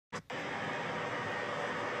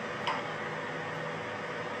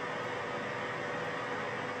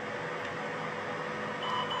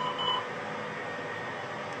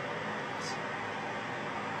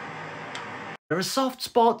There are soft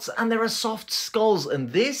spots and there are soft skulls, and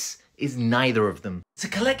this is neither of them. It's a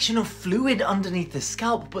collection of fluid underneath the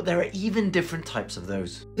scalp, but there are even different types of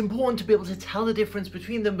those. It's important to be able to tell the difference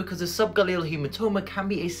between them because a subgaleal hematoma can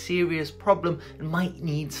be a serious problem and might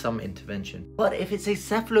need some intervention. But if it's a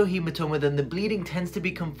cephalohematoma, then the bleeding tends to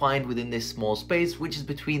be confined within this small space, which is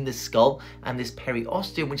between the skull and this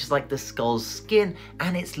periosteum, which is like the skull's skin,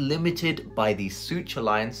 and it's limited by these suture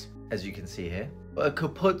lines, as you can see here. But a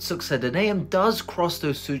Caput succedaneum does cross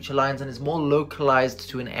those suture lines and is more localized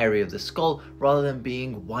to an area of the skull rather than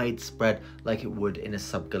being widespread like it would in a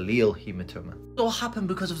subgaleal hematoma. It all happened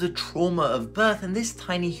because of the trauma of birth, and this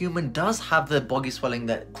tiny human does have the boggy swelling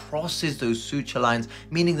that crosses those suture lines,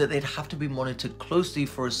 meaning that they'd have to be monitored closely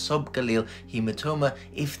for a subgaleal hematoma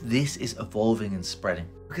if this is evolving and spreading,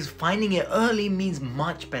 because finding it early means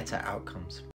much better outcomes.